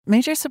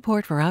Major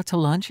support for Out to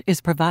Lunch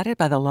is provided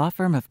by the law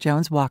firm of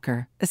Jones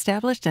Walker,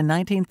 established in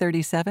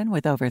 1937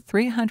 with over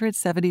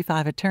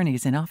 375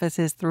 attorneys in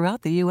offices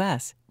throughout the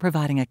U.S.,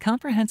 providing a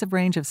comprehensive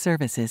range of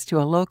services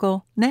to a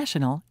local,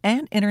 national,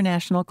 and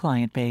international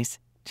client base.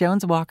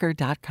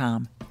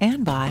 JonesWalker.com.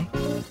 And by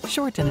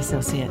Shorten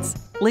Associates,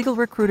 legal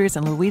recruiters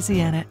in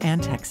Louisiana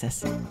and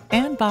Texas.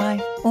 And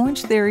by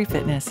Orange Theory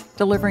Fitness,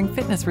 delivering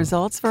fitness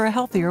results for a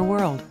healthier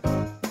world.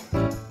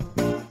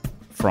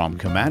 From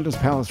Commander's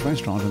Palace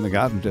Restaurant in the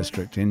Garden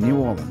District in New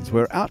Orleans,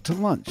 we're out to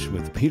lunch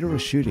with Peter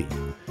Ricchiuti.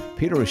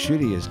 Peter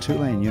Ricchiuti is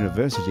Tulane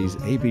University's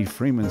A.B.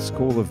 Freeman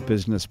School of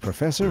Business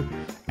professor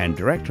and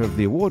director of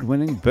the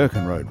award-winning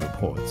Birkenroad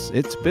Reports.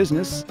 It's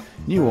business,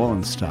 New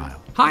Orleans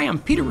style. Hi, I'm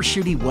Peter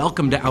Ricchiuti.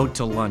 Welcome to Out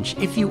to Lunch.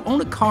 If you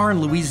own a car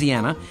in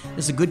Louisiana,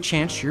 there's a good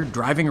chance you're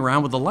driving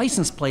around with a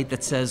license plate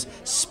that says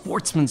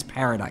Sportsman's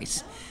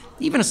Paradise.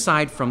 Even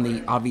aside from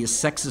the obvious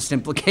sexist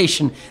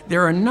implication,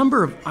 there are a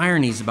number of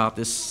ironies about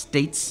this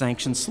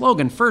state-sanctioned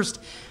slogan. First,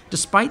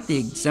 despite the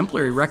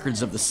exemplary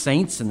records of the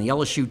Saints and the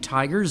LSU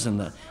Tigers and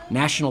the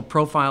national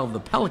profile of the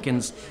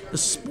Pelicans, the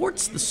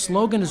sports the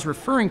slogan is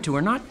referring to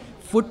are not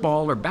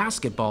football or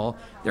basketball,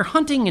 they're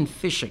hunting and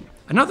fishing.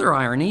 Another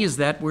irony is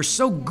that we're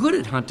so good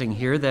at hunting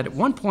here that at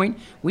one point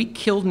we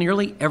killed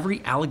nearly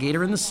every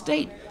alligator in the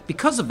state.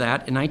 Because of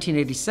that, in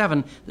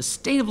 1987, the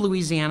state of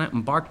Louisiana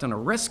embarked on a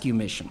rescue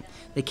mission.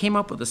 They came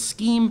up with a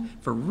scheme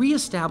for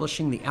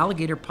reestablishing the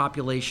alligator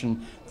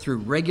population through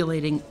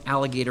regulating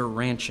alligator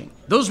ranching.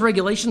 Those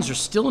regulations are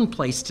still in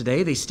place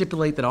today. They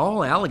stipulate that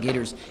all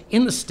alligators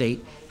in the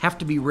state have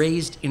to be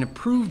raised in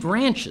approved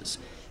ranches.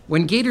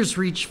 When gators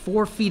reach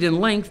 4 feet in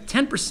length,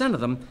 10% of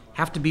them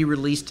have to be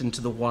released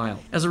into the wild.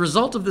 As a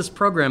result of this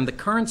program, the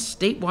current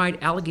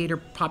statewide alligator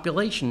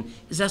population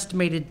is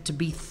estimated to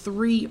be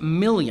 3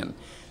 million.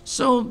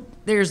 So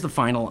there's the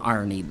final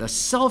irony. The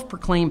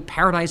self-proclaimed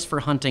paradise for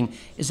hunting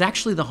is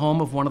actually the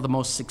home of one of the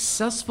most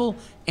successful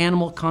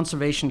animal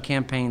conservation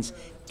campaigns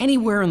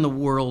anywhere in the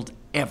world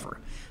ever.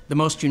 The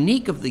most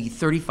unique of the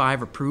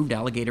 35 approved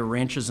alligator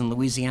ranches in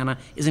Louisiana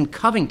is in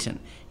Covington.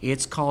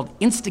 It's called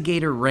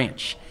Instigator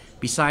Ranch.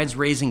 Besides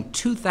raising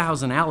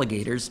 2,000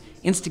 alligators,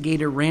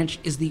 Instigator Ranch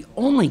is the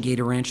only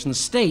gator ranch in the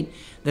state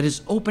that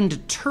is open to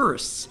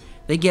tourists.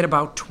 They get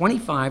about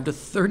 25 to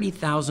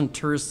 30,000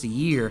 tourists a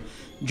year.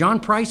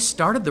 John Price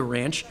started the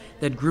ranch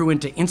that grew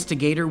into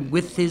Instigator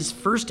with his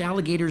first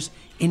alligators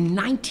in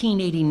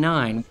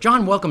 1989.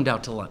 John, welcomed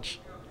Out to Lunch.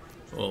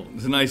 Well,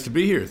 it's nice to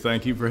be here.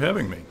 Thank you for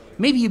having me.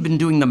 Maybe you've been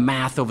doing the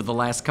math over the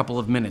last couple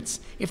of minutes.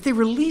 If they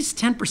release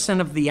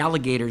 10% of the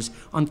alligators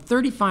on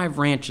 35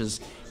 ranches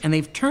and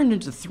they've turned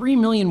into 3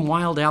 million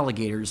wild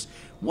alligators,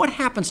 what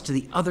happens to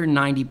the other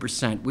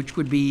 90%, which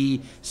would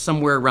be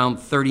somewhere around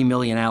 30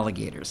 million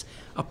alligators?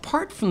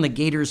 Apart from the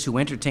gators who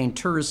entertain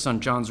tourists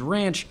on John's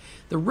ranch,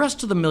 the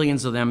rest of the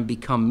millions of them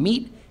become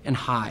meat and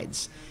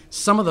hides.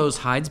 Some of those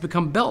hides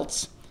become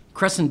belts.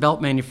 Crescent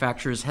Belt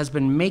Manufacturers has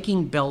been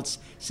making belts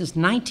since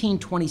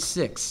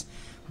 1926.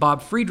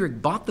 Bob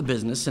Friedrich bought the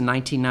business in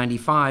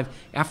 1995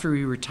 after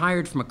he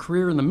retired from a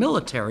career in the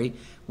military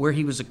where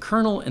he was a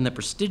colonel in the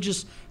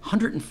prestigious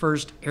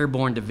 101st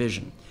Airborne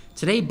Division.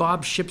 Today,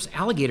 Bob ships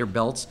alligator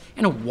belts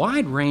and a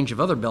wide range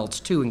of other belts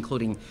too,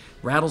 including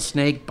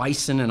rattlesnake,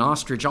 bison, and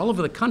ostrich all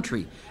over the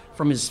country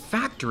from his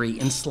factory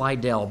in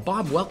Slidell.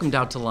 Bob, welcomed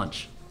Out to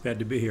Lunch. Glad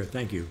to be here.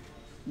 Thank you.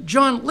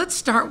 John, let's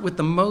start with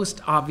the most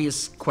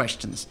obvious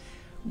questions.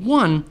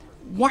 One,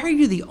 why are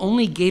you the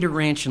only gator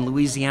ranch in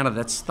Louisiana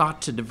that's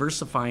thought to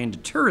diversify into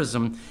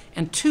tourism?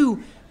 And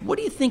two, what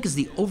do you think is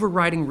the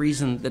overriding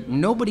reason that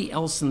nobody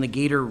else in the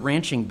gator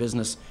ranching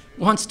business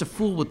wants to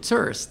fool with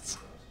tourists?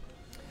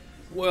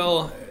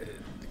 Well,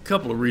 a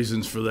couple of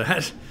reasons for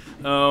that.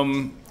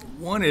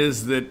 One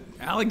is that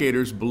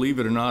alligators, believe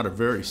it or not, are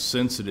very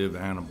sensitive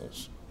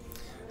animals.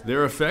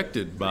 They're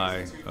affected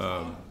by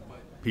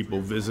people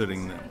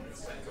visiting them,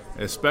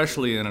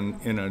 especially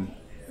in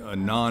a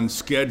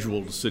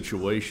non-scheduled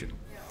situation.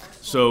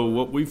 So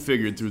what we've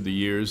figured through the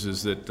years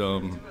is that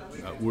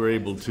we're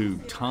able to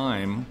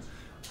time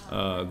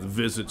the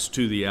visits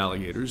to the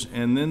alligators,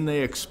 and then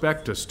they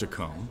expect us to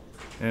come.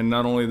 And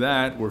not only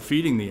that, we're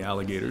feeding the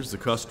alligators. The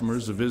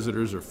customers, the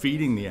visitors are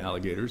feeding the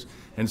alligators,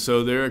 and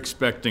so they're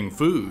expecting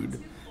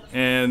food,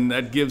 and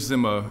that gives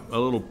them a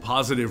little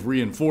positive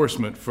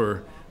reinforcement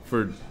for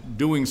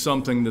doing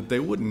something that they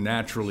wouldn't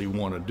naturally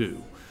want to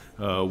do,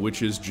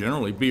 which is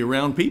generally be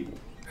around people.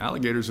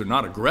 Alligators are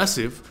not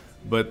aggressive,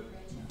 but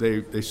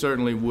they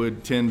certainly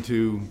would tend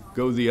to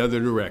go the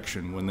other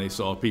direction when they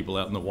saw people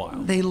out in the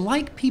wild. They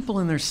like people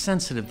and they're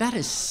sensitive. That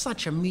is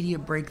such a media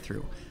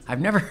breakthrough.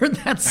 I've never heard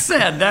that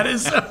said. That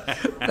is.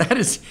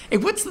 Hey,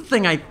 what's the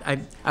thing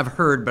I've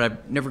heard, but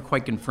I've never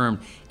quite confirmed?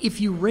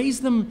 If you raise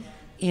them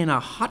in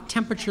a hot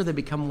temperature, they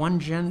become one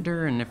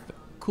gender, and if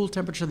cool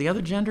temperature, the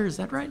other gender. Is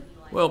that right?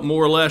 Well,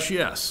 more or less,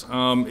 yes.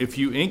 If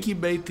you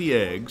incubate the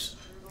eggs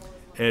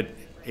at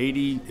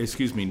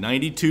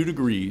 92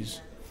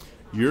 degrees,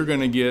 you're going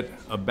to get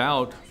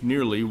about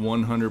nearly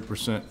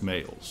 100%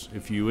 males.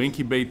 If you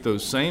incubate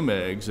those same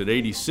eggs at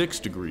 86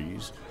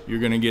 degrees, you're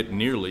going to get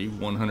nearly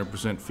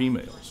 100%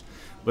 females.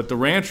 But the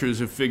ranchers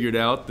have figured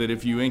out that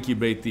if you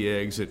incubate the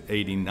eggs at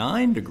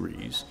 89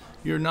 degrees,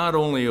 you're not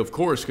only, of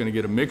course, going to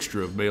get a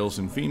mixture of males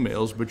and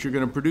females, but you're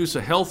going to produce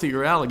a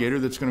healthier alligator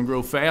that's going to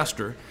grow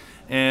faster.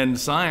 And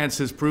science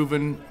has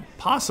proven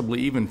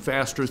possibly even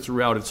faster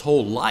throughout its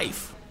whole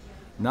life,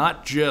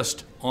 not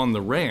just on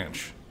the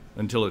ranch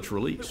until it's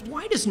released.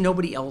 Why does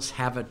nobody else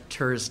have a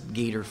tourist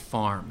gator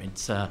farm?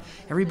 It's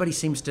everybody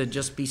seems to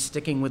just be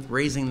sticking with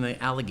raising the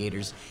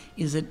alligators.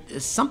 Is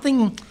it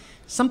something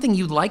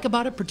you like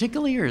about it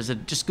particularly, or is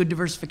it just good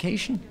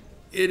diversification?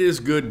 It is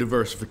good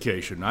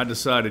diversification. I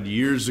decided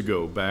years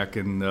ago, back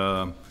in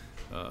the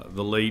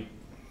late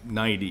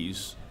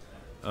 90s,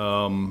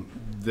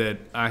 that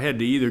I had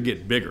to either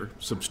get bigger,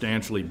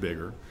 substantially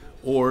bigger,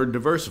 or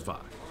diversify,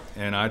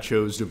 and I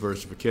chose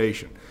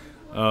diversification.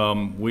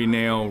 We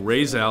now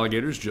raise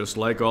alligators just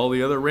like all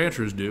the other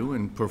ranchers do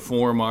and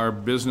perform our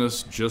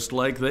business just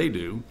like they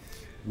do.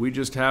 We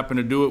just happen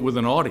to do it with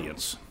an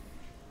audience.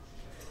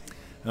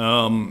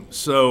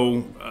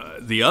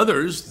 The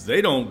others,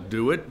 they don't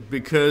do it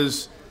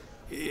because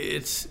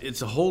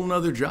it's a whole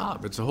nother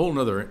job. It's a whole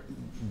nother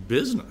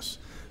business.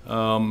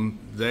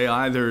 They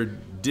either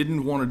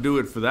didn't want to do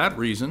it for that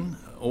reason,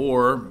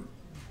 or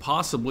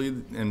possibly,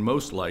 and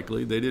most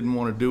likely, they didn't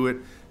want to do it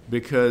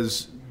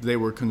because they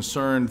were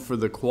concerned for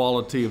the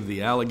quality of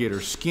the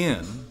alligator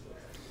skin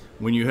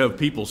when you have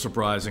people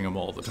surprising them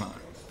all the time.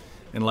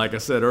 And like I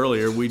said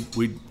earlier, we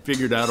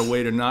figured out a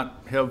way to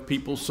not have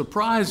people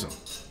surprise them.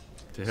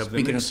 To have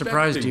Speaking them of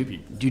surprise, do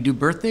you do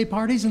birthday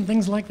parties and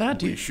things like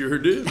that? We sure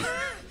do.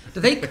 Do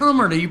they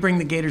come, or do you bring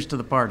the gators to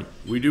the party?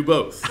 We do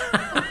both.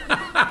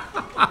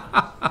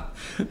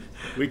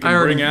 We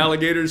can bring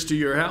alligators to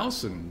your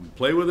house and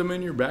play with them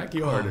in your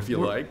backyard if you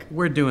like.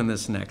 We're doing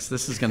this next.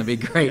 This is going to be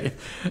great.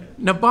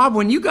 Now, Bob,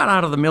 when you got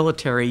out of the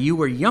military, you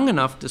were young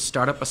enough to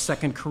start up a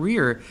second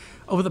career.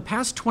 Over the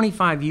past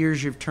 25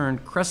 years, you've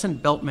turned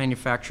Crescent Belt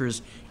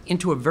Manufacturers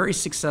into a very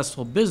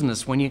successful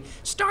business. When you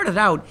started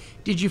out,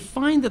 did you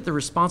find that the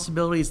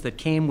responsibilities that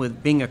came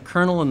with being a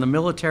colonel in the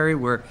military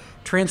were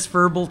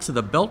transferable to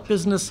the belt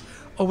business,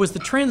 or was the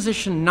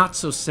transition not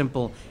so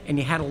simple and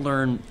you had to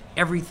learn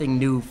everything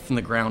new from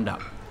the ground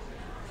up?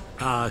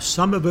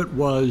 Some of it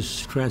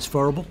was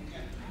transferable,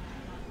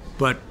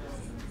 but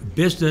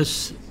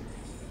business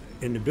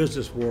in the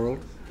business world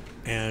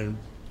and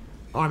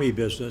Army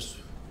business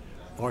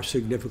are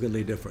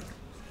significantly different.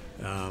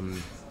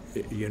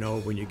 You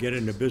know, when you get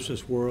in the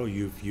business world,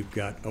 you've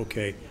got,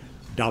 okay,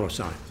 dollar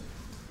sign.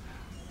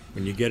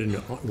 When you get in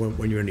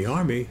when you're in the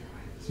Army,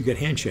 you get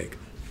handshake,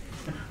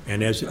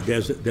 and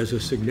there's a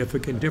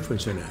significant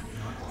difference in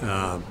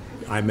that.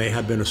 I may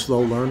have been a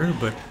slow learner,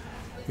 but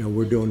you know,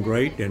 we're doing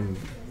great and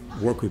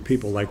work with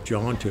people like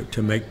John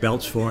to make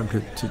belts for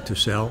him to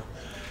sell,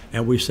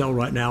 and we sell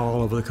right now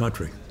all over the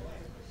country.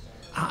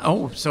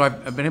 So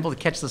I've been able to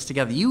catch this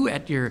together. You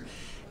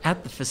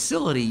at the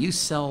facility, you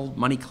sell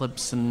money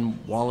clips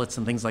and wallets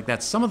and things like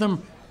that. Some of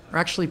them are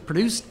actually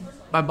produced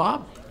by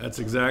Bob. That's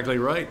exactly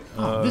right.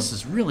 This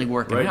is really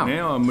working right out. Right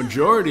now, a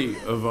majority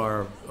of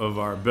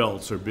our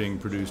belts are being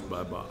produced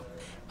by Bob.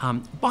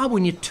 Bob,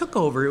 when you took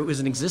over, it was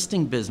an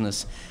existing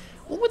business.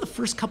 What were the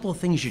first couple of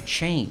things you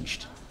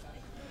changed?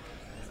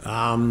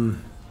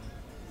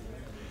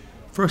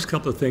 First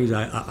couple of things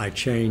I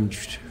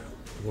changed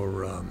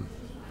were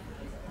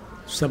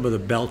some of the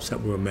belts that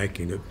we were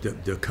making.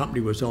 The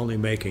company was only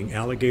making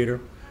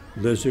alligator,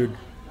 lizard,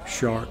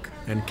 shark,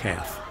 and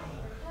calf.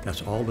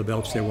 That's all the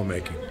belts they were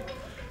making.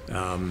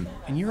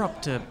 And you're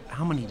up to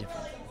how many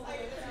different?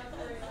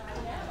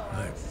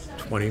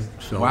 20.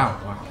 So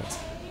Wow.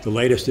 The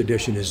latest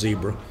edition is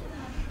zebra.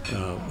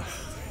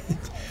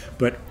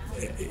 But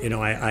you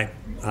know,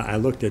 I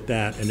looked at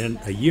that, and then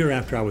a year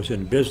after I was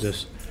in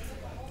business,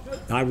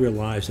 I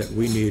realized that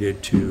we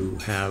needed to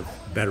have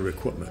better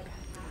equipment,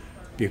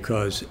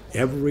 because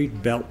every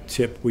belt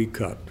tip we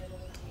cut,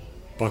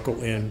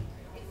 buckle in,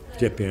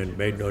 tip in,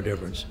 made no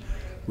difference.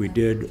 We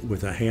did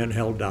with a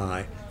handheld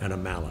die and a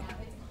mallet.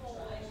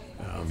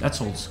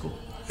 That's old school.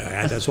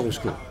 That's old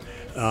school.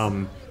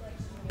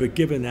 But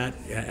given that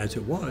as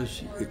it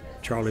was,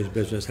 Charlie's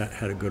business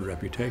had a good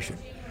reputation.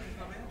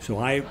 So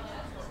I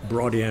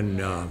brought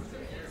in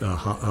a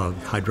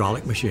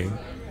hydraulic machine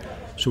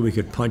so we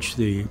could punch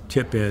the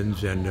tip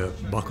ends and the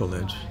buckle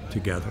ends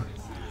together.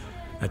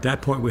 At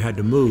that point, we had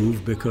to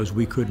move because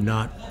we could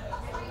not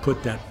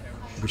put that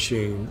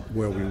machine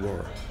where we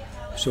were.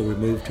 So we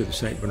moved to the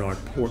St. Bernard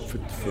Port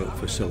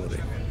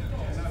facility.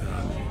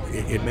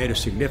 It made a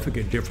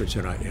significant difference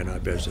in our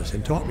business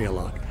and taught me a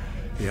lot.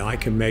 You know, I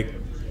can make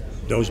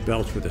those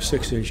belts with a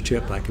 6-inch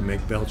tip. I can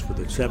make belts with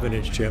a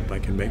 7-inch tip. I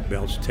can make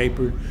belts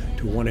tapered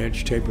to 1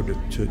 inch, tapered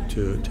to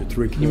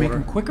 3/4. Can you make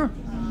them quicker?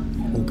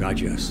 Oh God,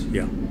 yes.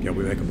 Yeah,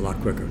 we make them a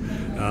lot quicker.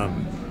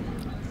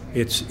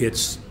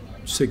 It's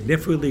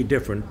significantly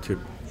different to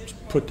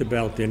put the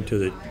belt into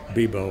the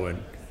Bebo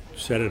and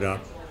set it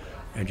up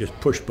and just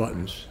push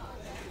buttons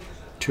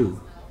to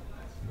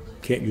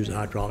can't use a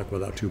hydraulic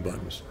without 2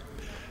 buttons.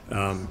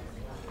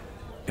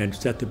 And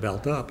set the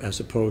belt up, as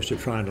opposed to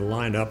trying to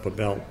line up a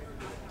belt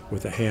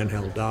with a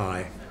handheld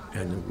die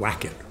and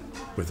whack it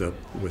with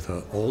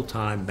a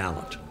old-time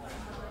mallet.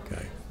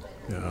 Okay.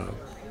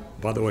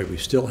 By the way, we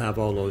still have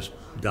all those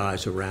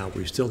dies around.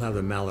 We still have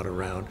the mallet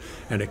around,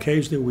 and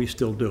occasionally we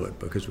still do it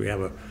because we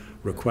have a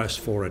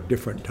request for a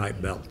different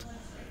type belt.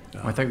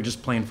 I thought you were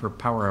just playing for a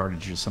power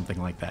outage or something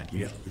like that.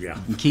 Yeah.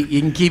 You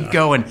can keep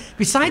going.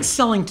 Besides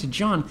selling to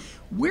John,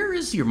 where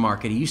is your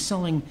market? Are you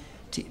selling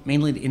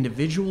mainly to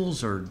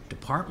individuals or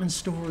department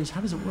stores?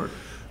 How does it work?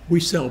 We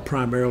sell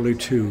primarily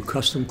to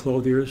custom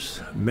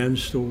clothiers,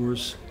 men's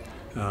stores,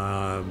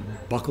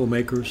 buckle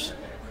makers.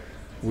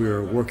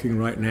 We're working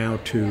right now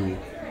to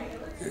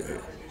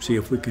see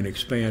if we can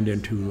expand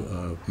into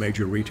a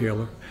major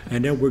retailer.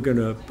 And then we're going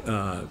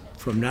to,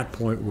 from that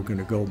point, we're going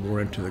to go more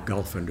into the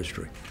golf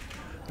industry,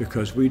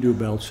 because we do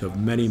belts of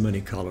many, many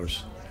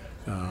colors.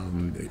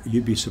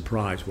 You'd be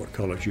surprised what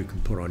colors you can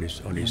put on these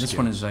This skins.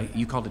 one is,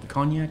 you called it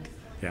cognac?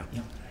 Yeah.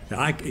 Yep.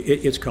 Now,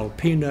 it's called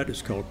peanut,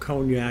 it's called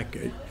cognac.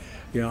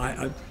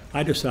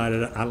 I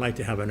decided I like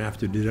to have an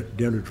after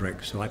dinner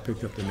drink, so I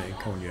picked up the name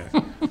cognac.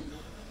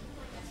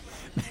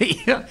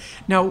 Yeah.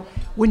 Now,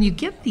 when you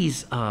get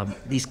these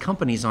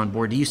companies on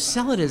board, do you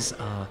sell it as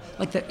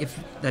like that? If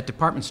that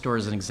department store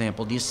is an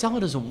example, do you sell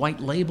it as a white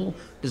label?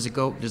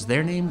 Does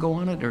their name go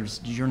on it, or does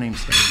your name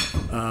stay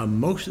on it?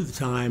 Most of the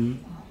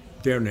time,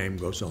 their name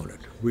goes on it.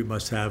 We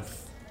must have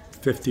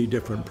 50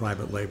 different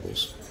private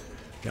labels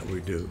that we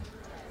do.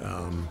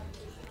 I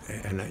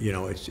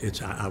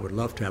would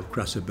love to have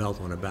Crescent Belt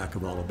on the back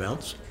of all the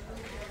belts.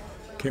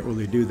 Can't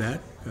really do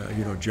that.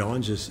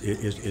 John's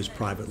is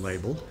private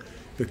labeled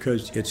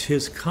because it's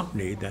his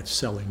company that's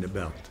selling the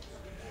belt.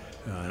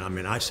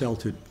 I sell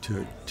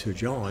to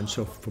John,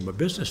 so from a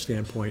business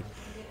standpoint,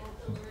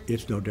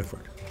 it's no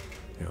different.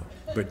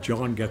 But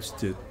John gets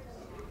the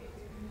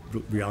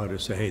reality to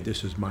say, hey,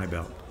 this is my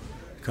belt.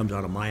 It comes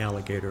out of my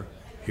alligator.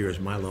 Here's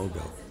my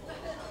logo.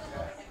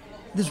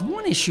 There's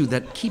one issue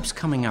that keeps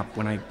coming up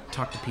when I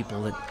talk to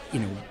people that,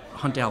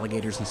 hunt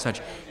alligators and such,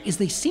 is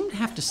they seem to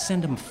have to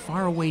send them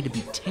far away to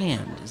be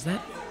tanned. Is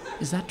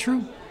that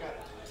true?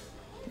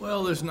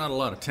 Well, there's not a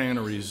lot of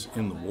tanneries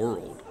in the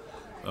world,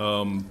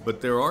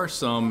 but there are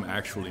some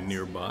actually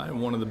nearby.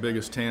 One of the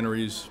biggest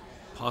tanneries,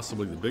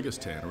 possibly the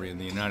biggest tannery in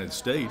the United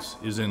States,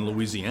 is in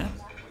Louisiana.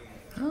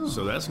 Oh.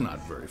 So that's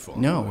not very far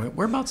away.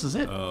 Whereabouts is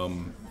it?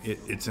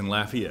 It's in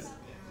Lafayette.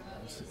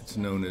 It's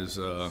known as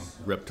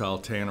Reptile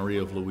Tannery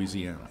of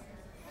Louisiana.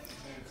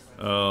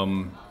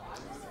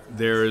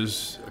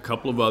 There's a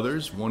couple of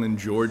others, one in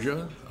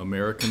Georgia,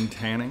 American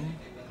Tanning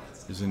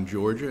is in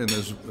Georgia, and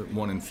there's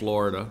one in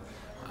Florida.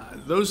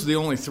 Those are the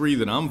only 3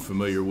 that I'm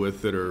familiar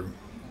with that are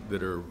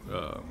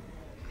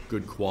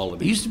good quality.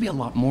 There used to be a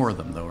lot more of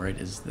them, though, right?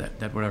 Is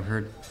that what I've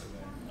heard?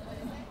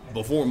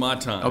 Before my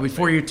time. Oh,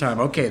 before your time.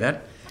 Okay,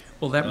 that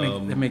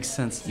makes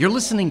sense. You're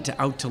listening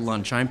to Out to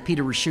Lunch. I'm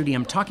Peter Ricchiuti.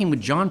 I'm talking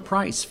with John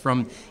Price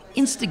from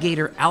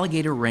Instigator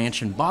Alligator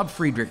Ranch and Bob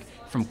Friedrich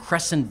from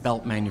Crescent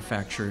Belt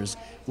Manufacturers.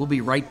 We'll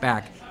be right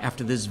back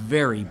after this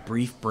very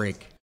brief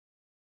break.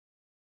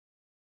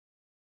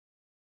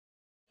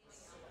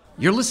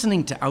 You're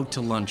listening to Out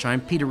to Lunch.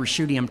 I'm Peter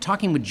Ricchiuti. I'm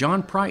talking with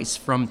John Price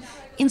from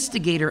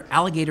Instigator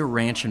Alligator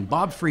Ranch and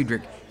Bob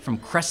Friedrich from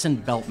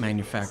Crescent Belt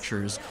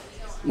Manufacturers.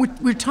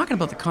 We're talking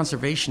about the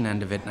conservation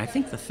end of it, and I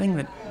think the thing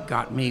that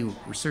got me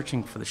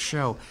researching for the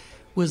show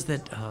was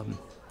that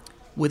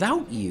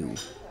without you,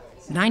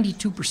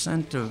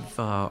 92% of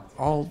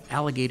all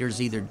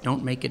alligators either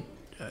don't make it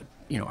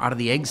out of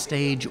the egg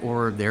stage,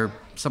 or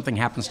something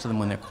happens to them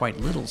when they're quite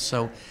little.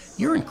 So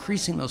you're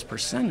increasing those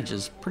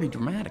percentages pretty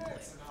dramatically.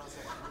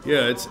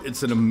 Yeah,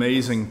 it's an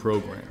amazing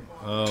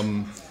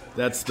program.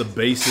 That's the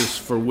basis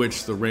for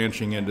which the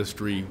ranching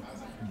industry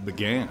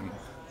began,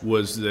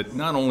 was that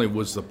not only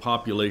was the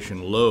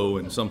population low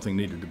and something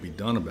needed to be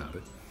done about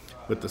it,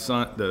 but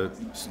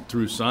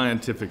through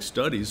scientific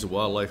studies, the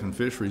Wildlife and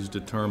Fisheries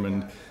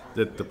determined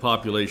that the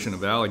population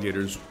of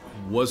alligators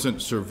wasn't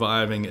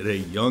surviving at a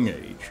young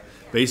age.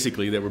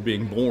 Basically, they were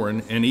being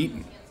born and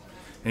eaten.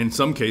 In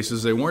some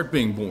cases, they weren't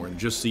being born,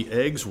 just the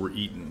eggs were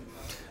eaten.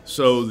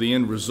 So the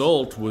end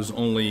result was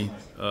only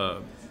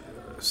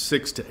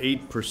 6 to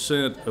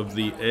 8% of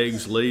the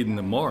eggs laid in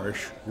the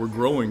marsh were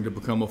growing to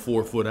become a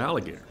 4-foot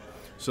alligator.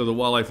 So the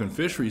Wildlife and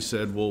Fisheries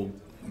said, well,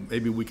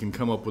 maybe we can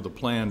come up with a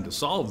plan to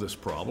solve this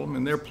problem.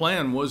 And their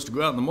plan was to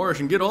go out in the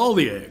marsh and get all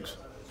the eggs.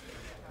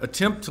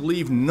 Attempt to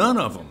leave none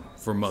of them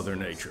for Mother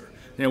Nature.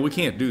 Now, we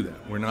can't do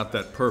that. We're not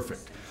that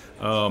perfect.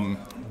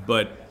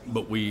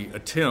 But we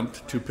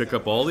attempt to pick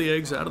up all the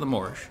eggs out of the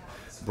marsh,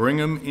 bring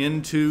them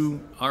into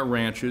our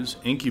ranches,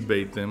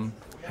 incubate them,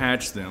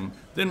 hatch them,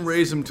 then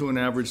raise them to an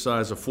average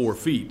size of 4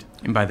 feet.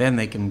 And by then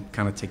they can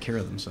kind of take care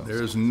of themselves.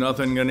 There's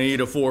nothing going to eat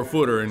a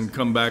 4-footer and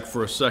come back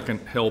for a second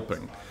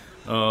helping.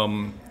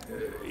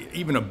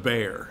 Even a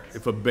bear,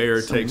 if a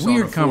bear takes on a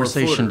 4-footer. Weird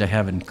conversation to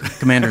have in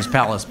Commander's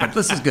Palace, but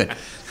this is good.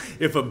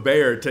 If a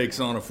bear takes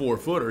on a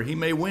 4-footer, he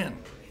may win,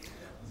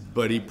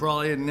 but he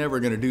probably ain't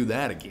never going to do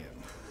that again.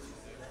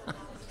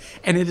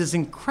 And it is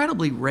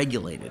incredibly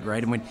regulated,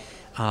 right? I mean,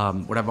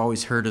 what I've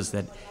always heard is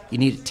that you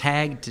need a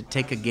tag to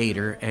take a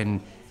gator,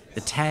 and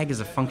the tag is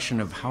a function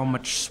of how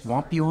much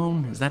swamp you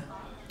own. Is that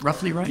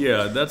roughly right?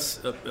 Yeah,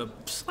 that's a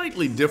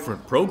slightly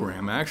different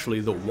program, actually.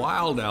 The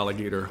wild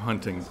alligator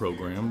hunting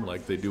program,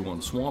 like they do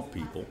on swamp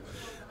people,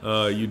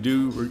 you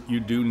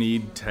do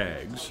need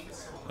tags.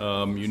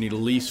 You need a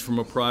lease from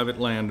a private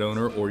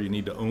landowner, or you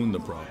need to own the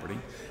property.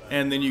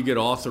 And then you get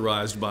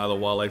authorized by the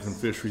Wildlife and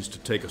Fisheries to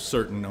take a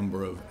certain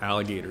number of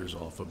alligators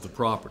off of the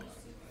property.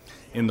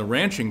 In the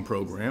ranching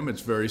program,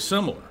 it's very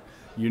similar.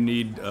 You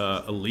need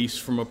a lease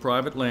from a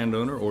private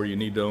landowner, or you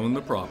need to own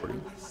the property.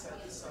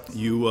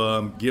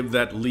 You give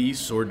that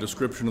lease or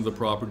description of the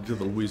property to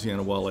the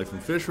Louisiana Wildlife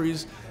and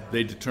Fisheries.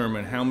 They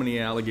determine how many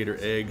alligator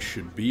eggs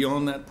should be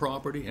on that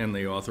property, and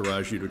they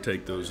authorize you to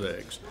take those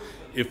eggs.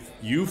 If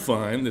you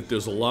find that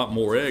there's a lot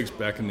more eggs,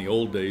 back in the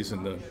old days,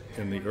 in the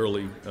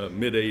early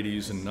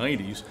mid-'80s and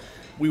 '90s,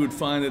 we would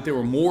find that there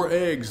were more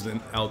eggs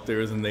out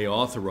there than they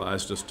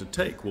authorized us to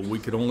take. Well, we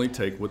could only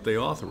take what they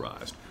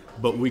authorized.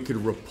 But we could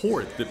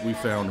report that we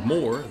found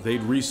more.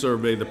 They'd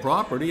resurvey the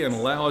property and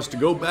allow us to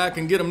go back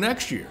and get them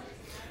next year.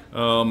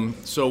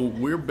 So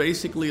we're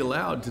basically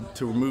allowed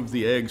to remove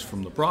the eggs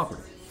from the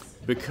property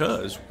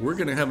because we're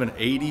going to have an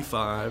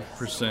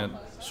 85%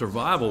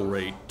 survival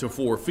rate to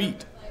 4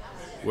 feet,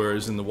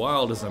 whereas in the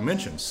wild, as I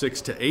mentioned,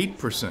 6 to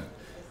 8%.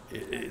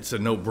 It's a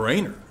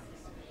no-brainer.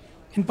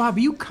 And Bob,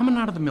 you coming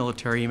out of the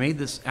military, you made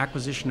this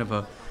acquisition of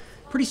a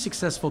pretty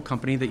successful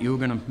company that you were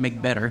going to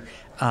make better,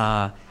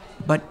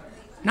 but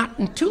not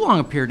in too long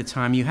a period of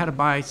time, you had to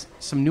buy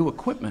some new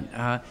equipment.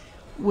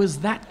 Was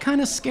that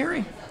kind of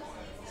scary?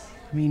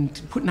 I mean,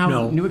 putting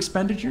out new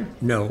expenditure?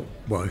 No.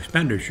 Well,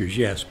 expenditures,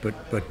 yes, but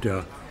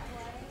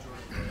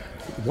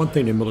one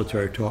thing the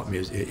military taught me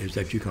is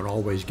that you can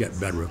always get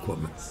better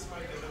equipment.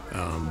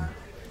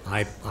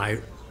 I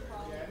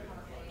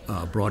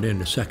brought in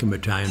the 2nd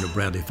Battalion of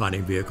Bradley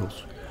Fighting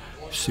Vehicles.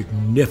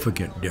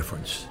 Significant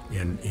difference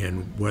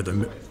in where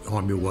the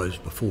Army was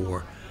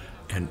before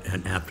and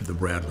after the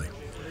Bradley.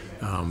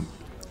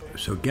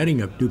 So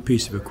getting a new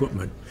piece of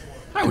equipment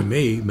to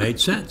me made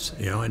sense,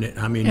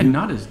 and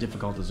not as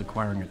difficult as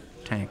acquiring a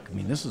tank. I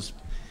mean, this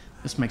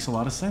makes a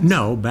lot of sense.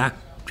 No, back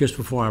just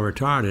before I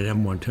retired, an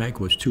M1 tank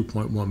was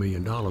 $2.1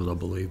 million, I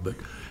believe, but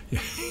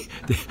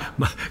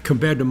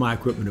compared to my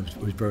equipment, it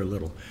was very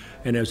little.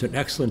 And there's an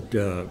excellent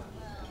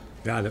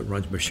guy that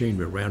runs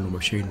machinery, Randall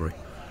Machinery,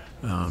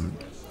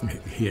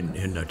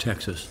 in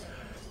Texas,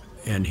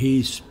 and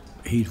he's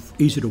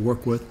easy to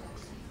work with.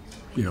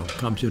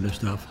 Comes in and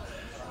stuff.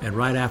 And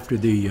right after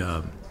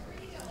the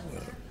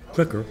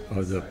clicker,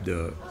 or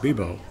the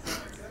Bebo,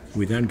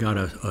 we then got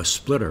a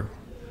splitter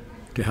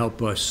to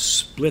help us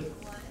split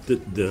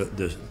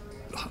the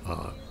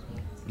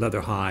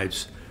leather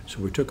hides. So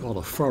we took all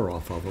the fur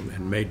off of them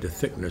and made the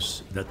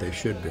thickness that they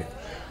should be.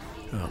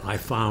 I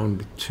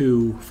found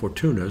 2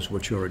 Fortunas,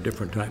 which are a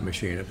different type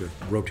machine, a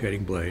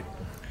rotating blade,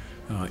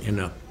 in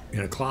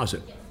a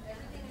closet.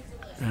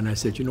 And I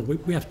said,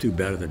 we have to do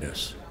better than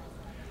this.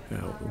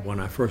 When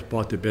I first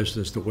bought the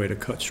business, the way to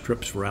cut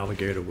strips for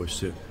alligator was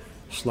to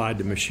slide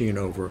the machine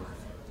over,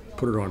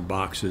 put it on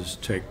boxes,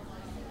 take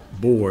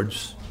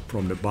boards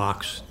from the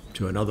box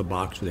to another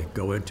box they could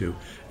go into,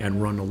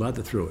 and run the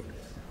leather through it.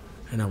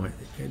 And I went,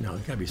 there's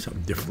got to be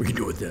something different we can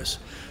do with this.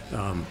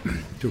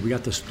 So we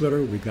got the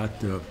splitter, we got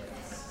the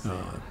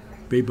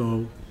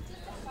Bebo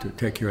to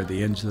take care of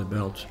the ends of the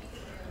belts.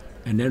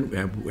 And then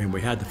when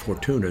we had the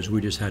Fortunas,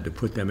 we just had to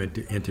put them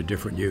into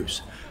different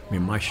use. I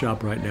mean, my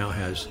shop right now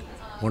has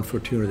one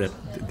Fortuna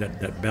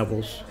that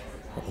bevels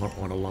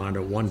on a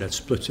liner, one that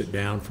splits it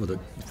down for the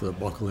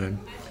buckle end,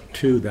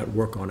 2 that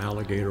work on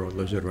alligator or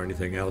lizard or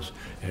anything else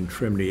and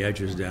trim the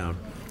edges down.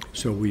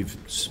 So we've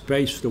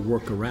spaced the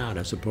work around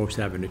as opposed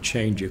to having to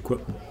change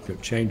equipment, to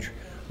change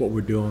what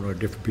we're doing on a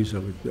different piece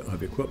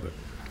of equipment.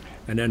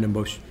 And then the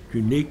most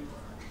unique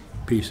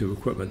piece of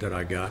equipment that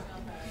I got,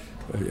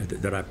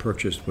 that I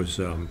purchased, was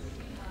a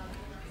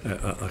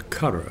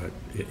cutter.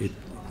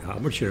 I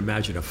want you to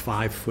imagine a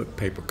 5-foot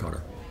paper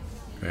cutter.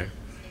 Okay.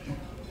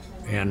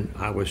 And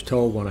I was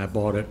told when I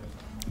bought it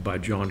by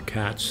John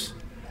Katz,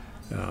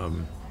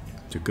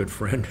 it's a good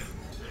friend,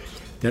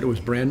 that it was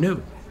brand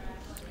new.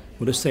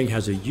 Well, this thing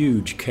has a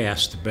huge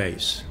cast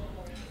base.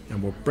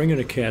 And we're bringing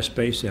a cast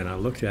base in. I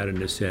looked at it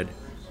and it said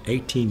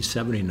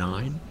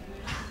 1879.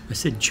 I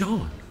said,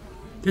 John,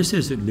 this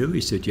isn't new.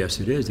 He said, yes,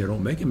 it is. They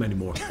don't make them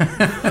anymore.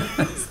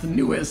 It's the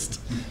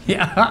newest.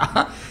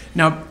 Yeah.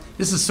 Now,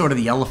 this is sort of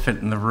the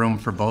elephant in the room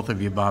for both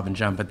of you, Bob and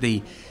John, but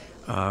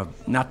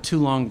not too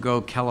long ago,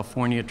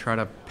 California tried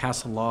to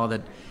pass a law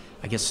that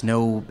I guess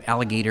no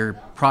alligator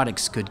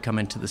products could come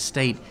into the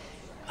state.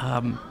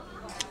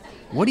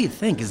 What do you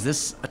think? Is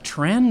this a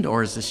trend,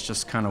 or is this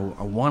just kind of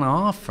a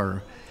one-off?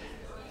 Or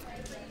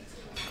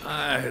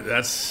I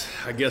guess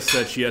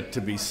that's yet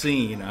to be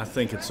seen. I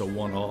think it's a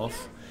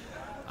one-off.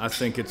 I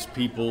think it's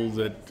people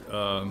that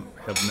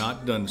have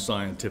not done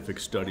scientific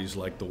studies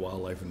like the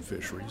Wildlife and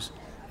Fisheries,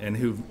 and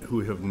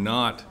who have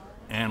not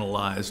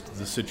analyzed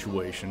the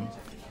situation,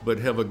 but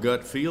have a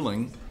gut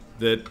feeling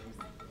that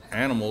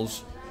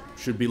animals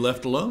should be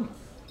left alone.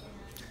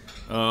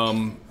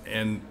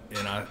 And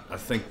I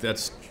think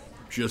that's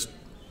just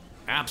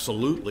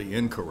absolutely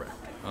incorrect.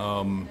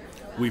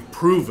 We've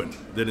proven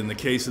that in the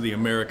case of the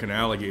American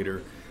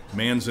alligator,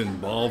 man's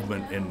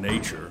involvement in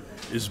nature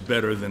is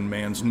better than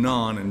man's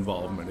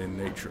non-involvement in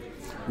nature.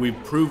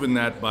 We've proven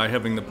that by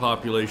having the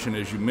population,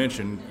 as you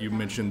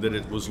mentioned that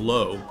it was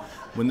low.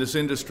 When this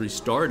industry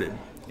started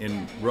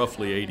in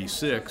roughly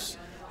 '86,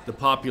 the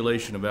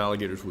population of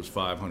alligators was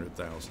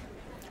 500,000.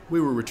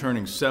 We were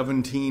returning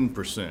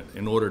 17%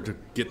 in order to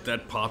get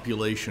that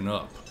population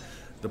up.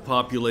 The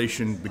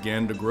population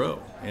began to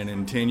grow, and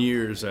in 10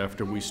 years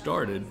after we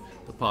started,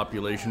 the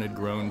population had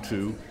grown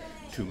to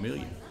 2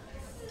 million.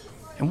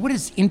 And what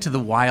does into the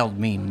wild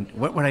mean?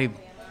 What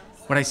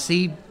would I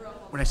see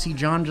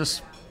John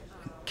just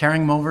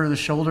carrying him over the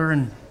shoulder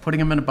and putting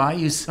him in a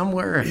bayou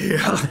somewhere?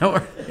 Yeah.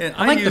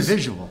 I like the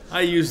visual.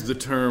 I use the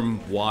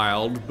term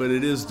wild, but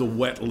it is the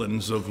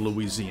wetlands of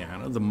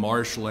Louisiana, the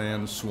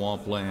marshlands,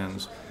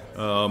 swamplands.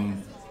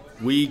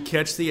 We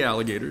catch the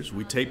alligators,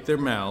 we tape their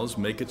mouths,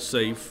 make it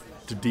safe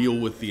to deal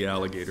with the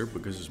alligator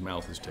because his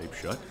mouth is taped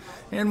shut,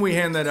 and we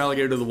hand that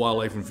alligator to the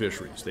Wildlife and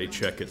Fisheries. They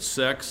check its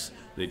sex,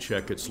 they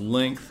check its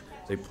length,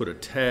 they put a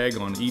tag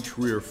on each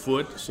rear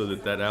foot so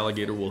that that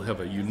alligator will have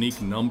a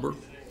unique number,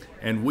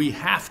 and we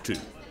have to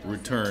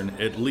return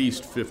at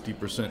least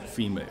 50%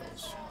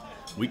 females.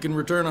 We can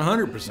return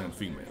 100%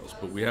 females,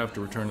 but we have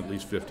to return at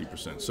least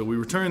 50%. So we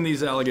return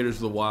these alligators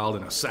to the wild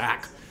in a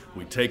sack.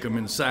 We take them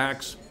in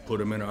sacks, put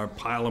them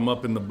pile them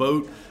up in the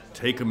boat,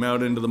 take them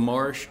out into the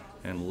marsh,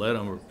 and let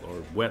them, or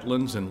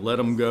wetlands, and let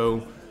them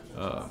go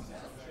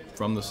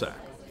from the sack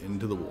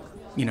into the water.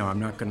 You know, I'm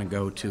not going to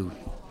go to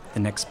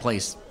the next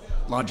place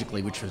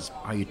logically, which was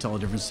how you tell the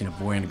difference between a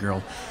boy and a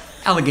girl.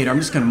 Alligator. I'm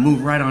just going to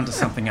move right on to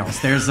something else.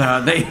 There's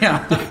one.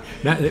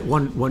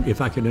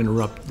 If I can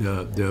interrupt,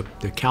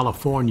 the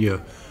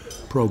California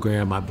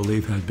program, I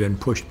believe, has been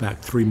pushed back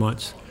 3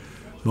 months,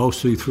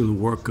 mostly through the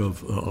work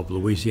of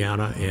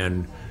Louisiana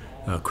and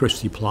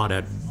Christy Plott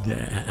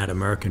at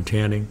American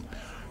Tanning.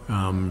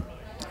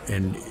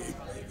 And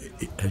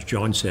as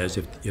John says,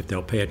 if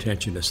they'll pay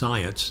attention to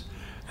science,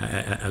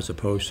 as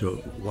opposed to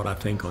what I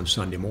think on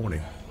Sunday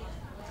morning,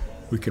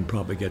 we can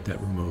probably get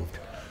that removed.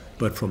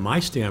 But from my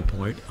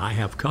standpoint, I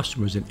have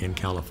customers in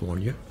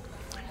California.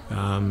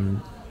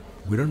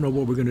 We don't know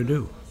what we're going to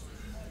do.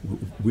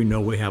 We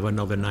know we have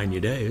another 90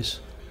 days,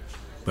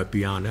 but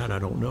beyond that, I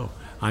don't know.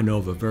 I know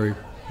of a very,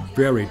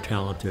 very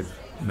talented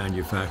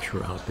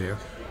manufacturer out there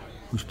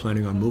who's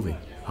planning on moving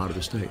out of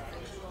the state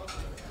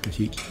because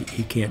he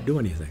can't do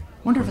anything.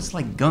 Wonder if it's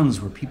like guns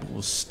where people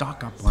will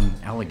stock up on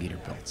alligator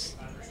pelts.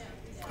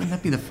 Wouldn't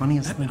that be the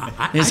funniest thing?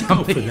 I'd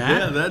go for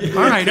that. Yeah,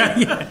 All right,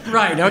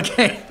 right,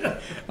 okay.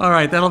 All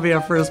right, that'll be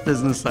our first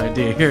business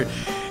idea here.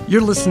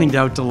 You're listening to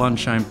Out to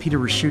Lunch. I'm Peter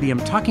Raschuti. I'm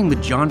talking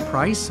with John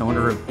Price,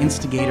 owner of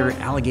Instigator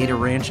Alligator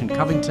Ranch in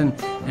Covington,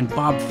 and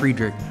Bob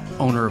Friedrich,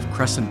 owner of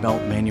Crescent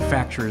Belt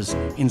Manufacturers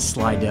in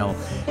Slidell.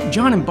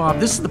 John and Bob,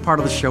 this is the part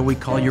of the show we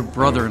call your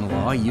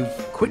brother-in-law. You've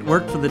quit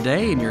work for the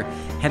day and you're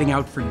heading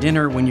out for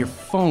dinner when your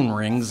phone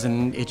rings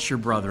and it's your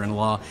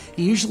brother-in-law.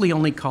 He usually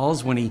only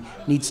calls when he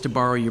needs to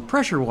borrow your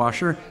pressure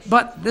washer,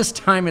 but this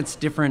time it's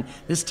different.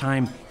 This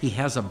time he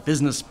has a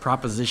business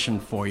proposition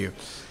for you.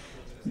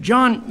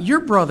 John, your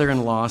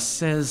brother-in-law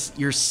says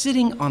you're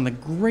sitting on the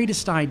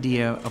greatest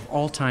idea of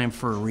all time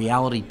for a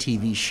reality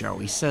TV show.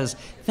 He says,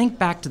 think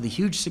back to the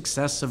huge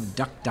success of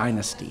Duck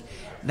Dynasty.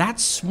 That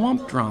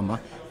swamp drama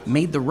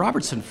made the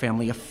Robertson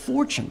family a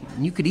fortune.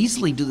 And you could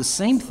easily do the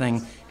same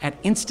thing at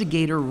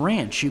Instigator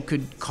Ranch. You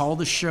could call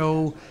the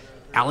show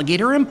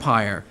Alligator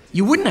Empire.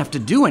 You wouldn't have to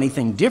do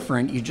anything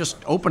different. You just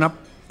open up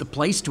the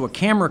place to a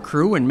camera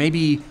crew and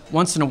maybe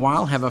once in a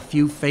while have a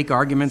few fake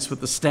arguments with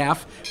the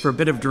staff for a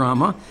bit of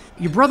drama.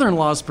 Your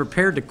brother-in-law is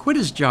prepared to quit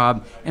his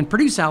job and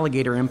produce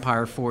Alligator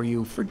Empire for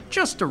you for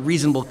just a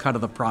reasonable cut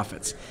of the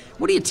profits.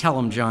 What do you tell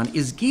him, John?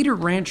 Is Gator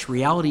Ranch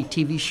reality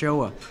TV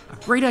show a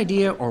great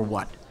idea or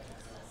what?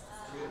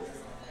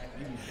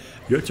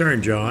 Your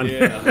turn, John.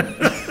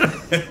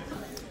 Yeah.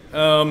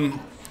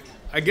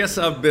 I guess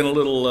I've been a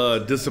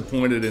little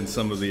disappointed in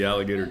some of the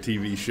alligator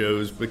TV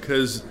shows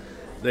because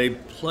they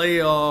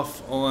play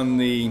off on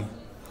the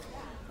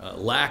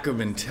lack of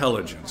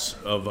intelligence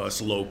of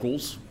us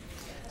locals.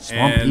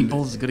 Swamp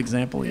People is a good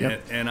example, yeah.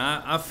 And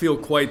I feel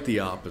quite the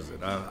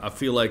opposite. I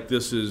feel like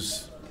this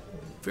is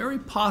very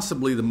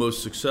possibly the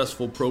most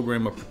successful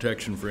program of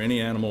protection for any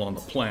animal on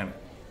the planet.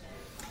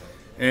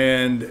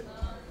 And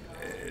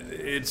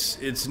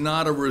it's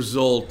not a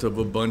result of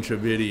a bunch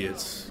of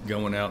idiots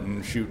going out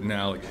and shooting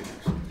alligators.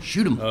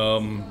 Shoot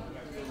them.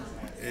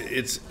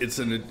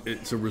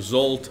 It's a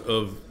result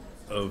of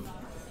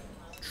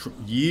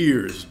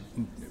years,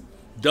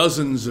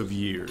 dozens of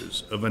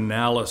years of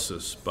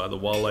analysis by the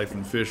Wildlife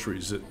and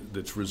Fisheries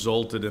that's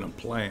resulted in a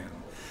plan.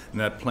 And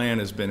that plan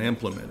has been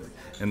implemented.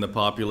 And the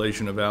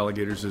population of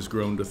alligators has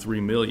grown to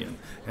 3 million.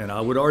 And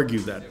I would argue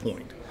that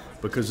point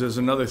because there's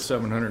another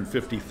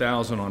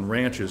 750,000 on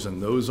ranches,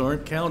 and those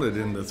aren't counted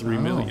in the 3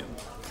 million.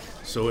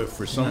 So if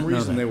for some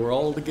reason they were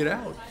all to get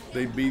out,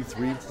 they'd be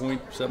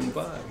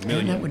 3.75 million.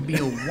 And that would be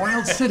a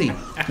wild city.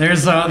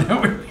 That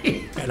would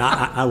be. And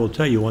I will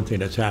tell you one thing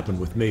that's happened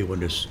with me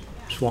when this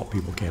swamp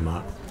people came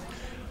out.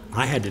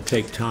 I had to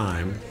take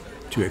time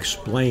to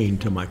explain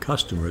to my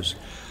customers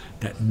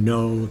that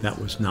no, that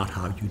was not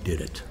how you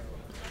did it.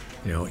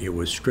 You know, it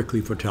was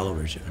strictly for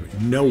television. I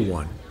mean,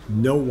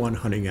 no one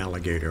hunting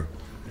alligator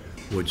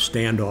would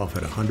stand off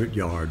at 100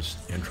 yards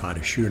and try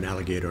to shoot an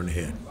alligator in the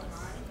head.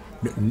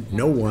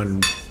 No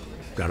one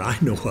that I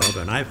know of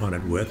and I've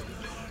hunted with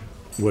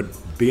would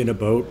be in a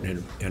boat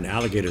and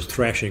alligators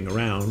thrashing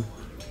around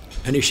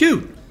and they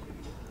shoot.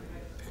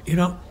 You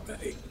know,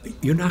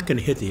 you're not going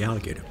to hit the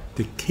alligator.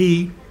 The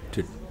key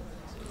to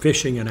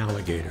fishing an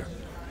alligator,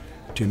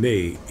 to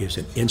me, is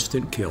an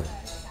instant kill.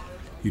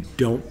 You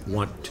don't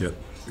want to,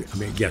 I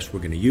mean, yes, we're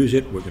going to use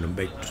it, we're going to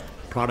make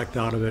product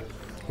out of it,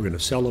 we're going to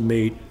sell the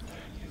meat,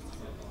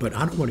 but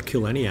I don't want to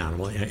kill any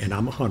animal, and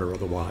I'm a hunter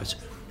otherwise,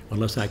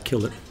 unless I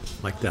kill it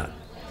like that.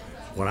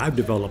 What I've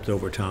developed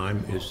over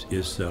time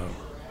is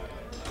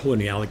pulling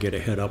the alligator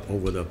head up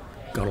over the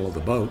gunnel of the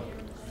boat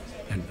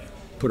and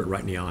put it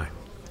right in the eye.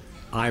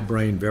 Eye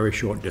brain, very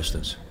short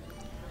distance,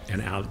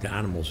 and the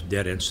animal's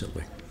dead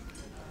instantly.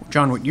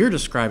 John, what you're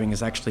describing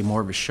is actually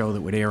more of a show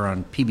that would air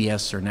on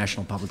PBS or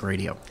National Public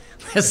Radio.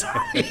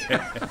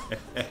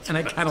 And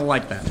I kind of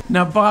like that.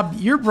 Now, Bob,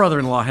 your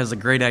brother-in-law has a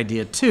great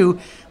idea, too.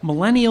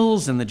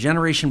 Millennials and the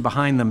generation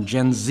behind them,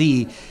 Gen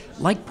Z,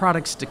 like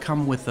products to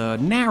come with a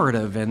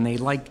narrative, and they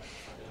like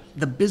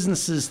the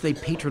businesses they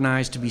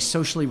patronize to be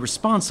socially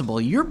responsible.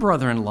 Your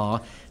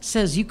brother-in-law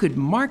says you could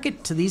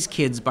market to these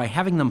kids by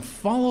having them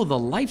follow the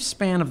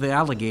lifespan of the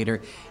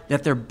alligator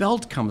that their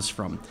belt comes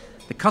from.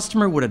 The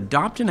customer would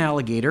adopt an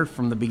alligator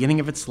from the beginning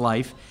of its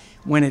life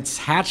when it's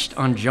hatched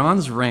on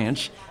John's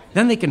ranch.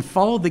 Then they can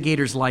follow the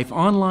gator's life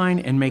online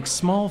and make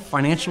small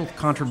financial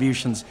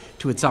contributions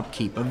to its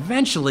upkeep.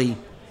 Eventually,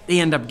 they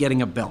end up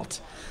getting a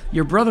belt.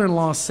 Your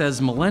brother-in-law says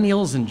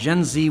millennials and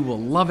Gen Z will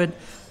love it,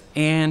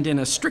 and in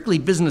a strictly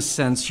business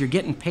sense, you're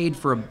getting paid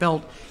for a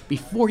belt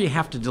before you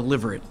have to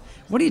deliver it.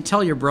 What do you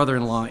tell your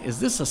brother-in-law?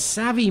 Is this a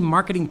savvy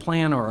marketing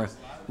plan or a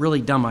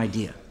really dumb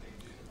idea?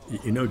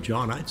 You know,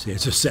 John, I'd say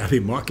it's a savvy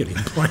marketing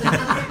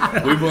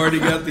plan. We've already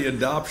got the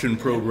adoption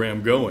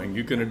program going.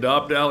 You can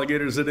adopt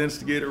alligators at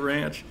Instigator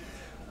Ranch.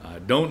 I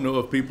don't know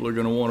if people are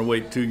going to want to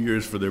wait 2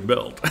 years for their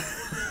belt.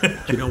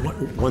 You know,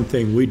 one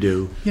thing we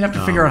do... You'd have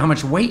to figure out how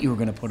much weight you were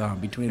going to put on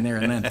between there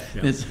and then.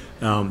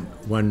 Yeah.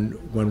 When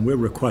we're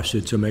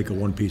requested to make a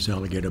one-piece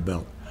alligator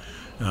belt,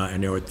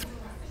 and there are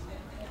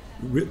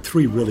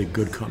three really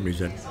good companies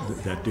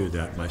that do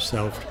that.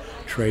 Myself,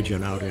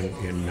 Trajan out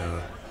in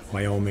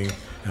Wyoming,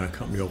 and a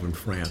company over in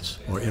France,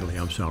 or Italy,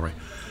 I'm sorry.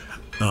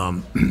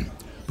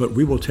 But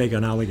we will take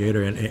an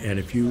alligator, and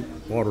if you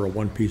order a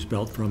one-piece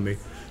belt from me,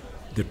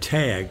 the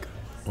tag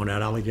on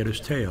that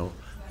alligator's tail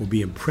will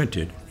be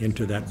imprinted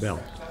into that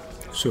belt.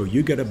 So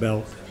you get a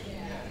belt,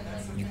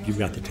 you've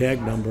got the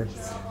tag number,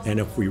 and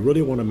if we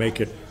really want to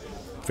make it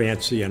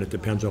fancy, and it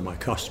depends on my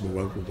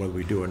customer whether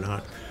we do or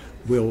not,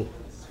 we'll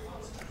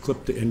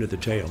clip the end of the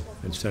tail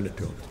and send it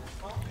to them.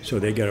 So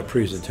they get a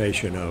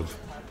presentation of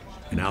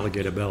an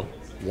alligator belt,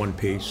 one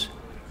piece,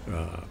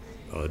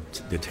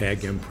 the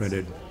tag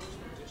imprinted,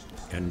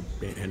 and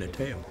a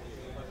tail.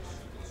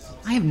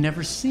 I have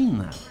never seen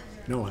that.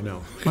 No, I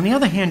know. On the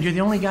other hand, you're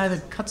the only guy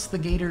that cuts the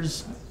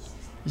gators,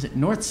 is it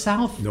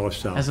north-south?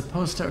 North-south. As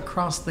opposed to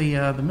across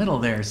the middle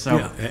there. So.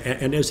 Yeah,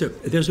 and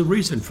there's a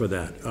reason for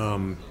that.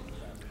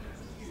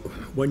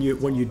 When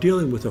you're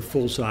dealing with a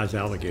full-size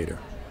alligator,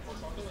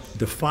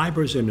 the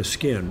fibers in the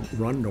skin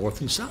run north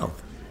and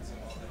south.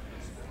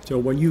 So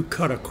when you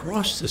cut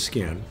across the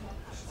skin,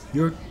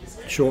 you're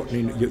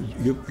shortening,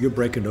 you're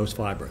breaking those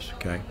fibers,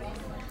 okay?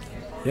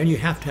 Then you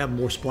have to have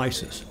more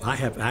splices. I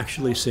have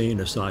actually seen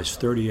a size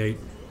 38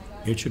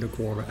 inch and a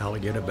quarter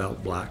alligator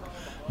belt black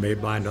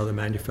made by another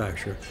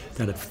manufacturer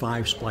that had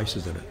 5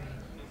 splices in it,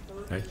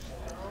 okay?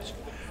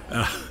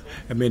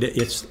 I mean,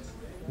 it's,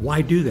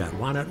 why do that?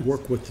 Why not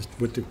work with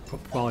the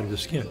quality of the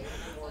skin?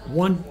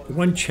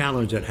 One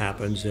challenge that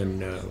happens,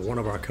 and one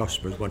of our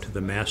customers went to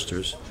the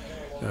Masters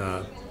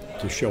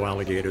to show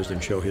alligators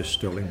and show his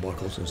sterling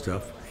buckles and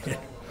stuff.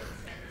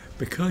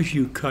 Because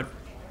you cut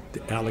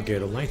the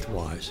alligator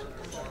lengthwise,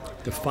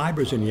 the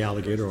fibers in the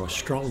alligator are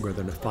stronger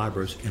than the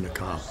fibers in a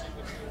cow.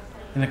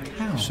 In a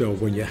cow? So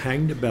when you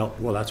hang the belt,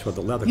 well, that's what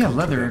the leather comes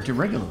leather, from.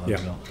 regular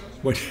leather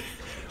belt.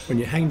 When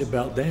you hang the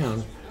belt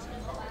down,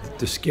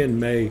 the skin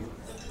may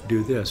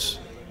do this,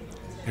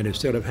 and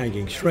instead of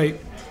hanging straight,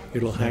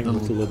 it'll hang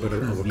with a little bit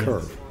of a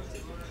curve.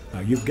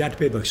 You've got to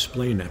be able to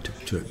explain that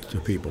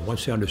to people.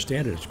 Once they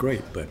understand it, it's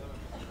great, but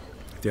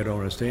if they don't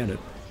understand it.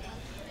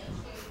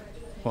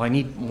 Well, I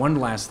need one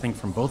last thing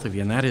from both of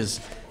you, and that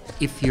is,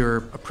 if you're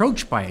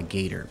approached by a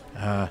gator,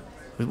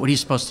 what are you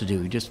supposed to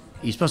do? Are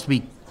you supposed to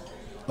be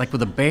like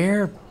with a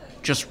bear,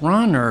 just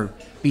run, or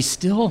be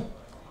still?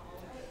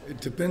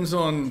 It depends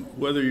on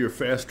whether you're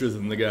faster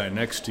than the guy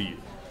next to you.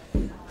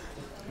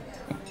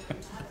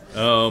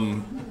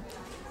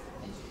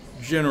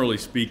 generally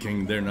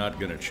speaking, they're not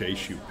going to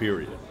chase you,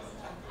 period.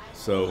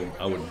 So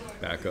I would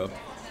back up.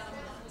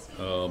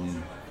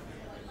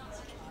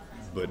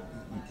 But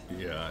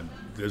yeah,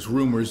 there's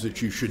rumors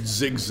that you should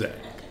zigzag.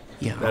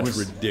 Yeah, that's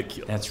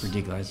ridiculous. That's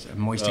ridiculous.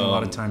 I'm wasting a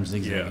lot of time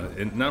zigzagging.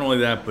 Yeah, and not only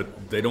that,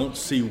 but they don't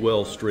see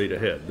well straight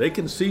ahead. They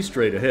can see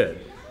straight ahead,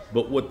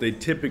 but what they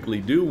typically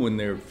do when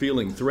they're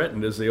feeling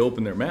threatened is they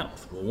open their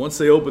mouth. Well, once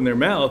they open their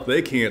mouth,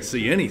 they can't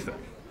see anything.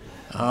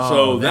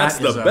 So that's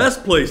the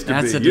best place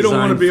to be. You don't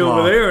want to be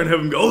over there and have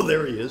them go, oh,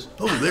 there he is.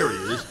 Oh, there he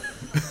is.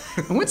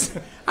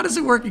 How does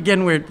it work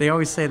again where they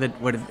always say that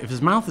if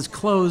his mouth is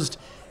closed,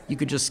 you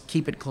could just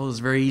keep it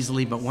closed very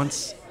easily, but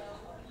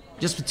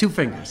just with 2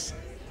 fingers.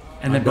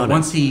 And then, but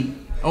once he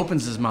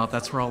opens his mouth,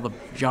 that's where all the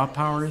jaw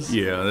power is?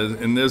 Yeah,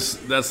 and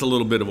that's a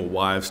little bit of a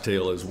wives'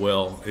 tale as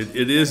well.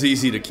 It is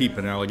easy to keep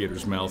an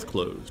alligator's mouth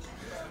closed.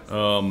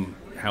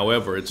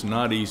 However, it's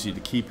not easy to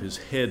keep his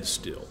head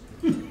still.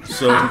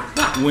 So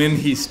when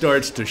he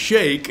starts to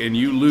shake and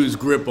you lose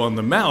grip on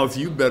the mouth,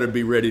 you better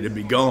be ready to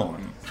be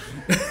gone.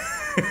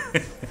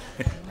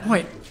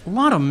 Boy, a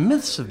lot of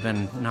myths have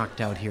been knocked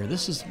out here.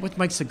 This is what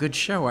makes a good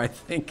show, I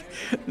think.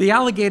 The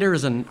alligator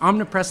is an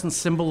omnipresent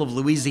symbol of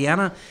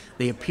Louisiana.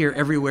 They appear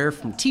everywhere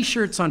from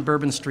T-shirts on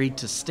Bourbon Street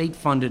to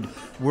state-funded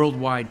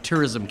worldwide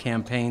tourism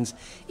campaigns.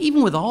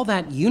 Even with all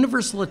that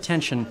universal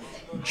attention,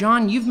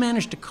 John, you've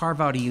managed to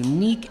carve out a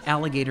unique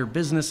alligator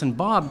business. And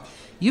Bob,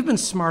 you've been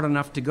smart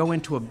enough to go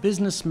into a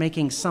business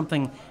making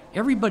something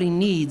everybody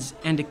needs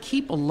and to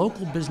keep a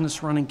local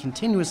business running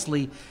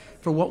continuously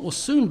for what will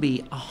soon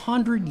be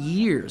 100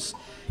 years.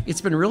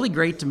 It's been really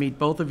great to meet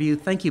both of you.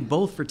 Thank you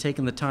both for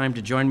taking the time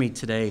to join me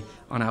today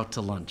on Out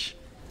to Lunch.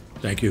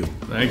 Thank you.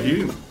 Thank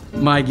you.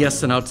 My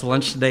guests on Out to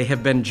Lunch today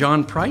have been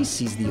John Price.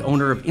 He's the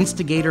owner of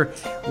Instigator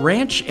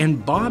Ranch,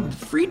 and Bob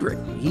Friedrich.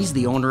 He's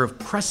the owner of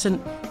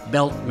Crescent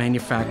Belt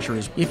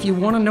Manufacturers. If you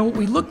want to know what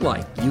we look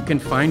like, you can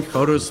find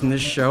photos from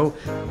this show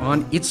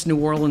on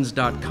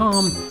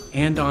itsneworleans.com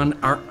and on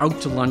our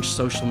Out to Lunch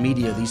social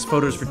media. These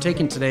photos were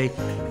taken today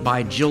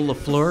by Jill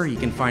LaFleur. You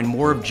can find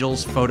more of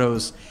Jill's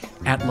photos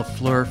at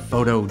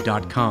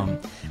lafleurphoto.com.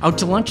 Out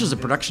to Lunch is a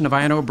production of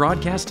INO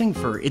Broadcasting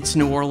for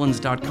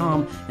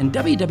itsneworleans.com and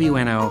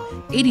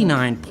WWNO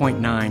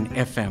 89.9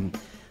 FM.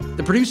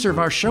 The producer of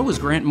our show is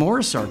Grant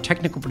Morris, our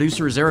technical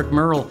producer is Eric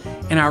Merle,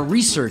 and our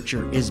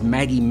researcher is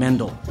Maggie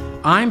Mendel.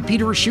 I'm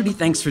Peter Raschuti.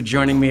 Thanks for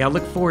joining me. I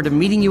look forward to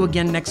meeting you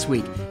again next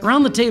week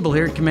around the table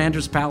here at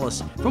Commander's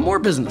Palace for more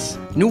business,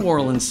 New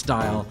Orleans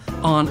style,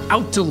 on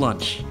Out to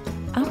Lunch.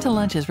 Out to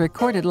Lunch is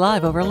recorded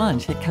live over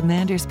lunch at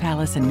Commander's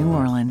Palace in New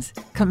Orleans.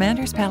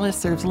 Commander's Palace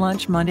serves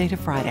lunch Monday to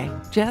Friday,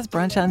 jazz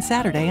brunch on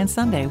Saturday and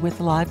Sunday with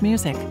live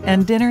music,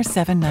 and dinner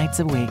 7 nights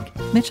a week.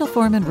 Mitchell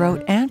Foreman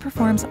wrote and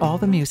performs all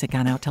the music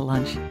on Out to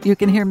Lunch. You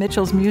can hear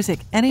Mitchell's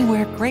music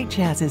anywhere great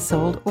jazz is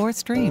sold or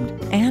streamed,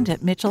 and at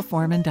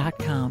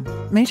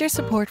mitchellforeman.com. Major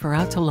support for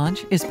Out to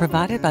Lunch is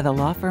provided by the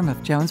law firm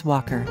of Jones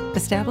Walker,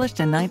 established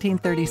in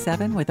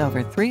 1937 with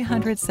over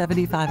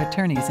 375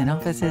 attorneys in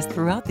offices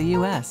throughout the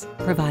U.S.,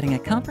 providing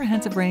a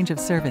comprehensive range of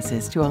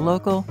services to a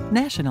local,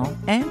 national,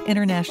 and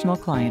international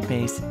client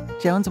base.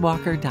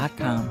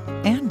 JonesWalker.com.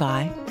 And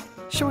by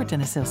Short &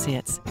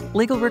 Associates,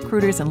 legal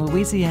recruiters in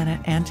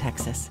Louisiana and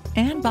Texas.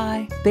 And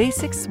by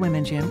Basics Swim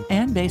and Gym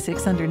and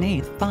Basics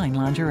Underneath Fine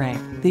Lingerie,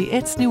 the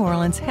It's New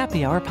Orleans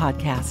Happy Hour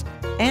podcast.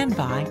 And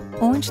by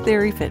Orange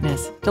Theory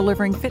Fitness,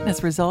 delivering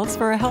fitness results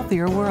for a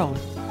healthier world.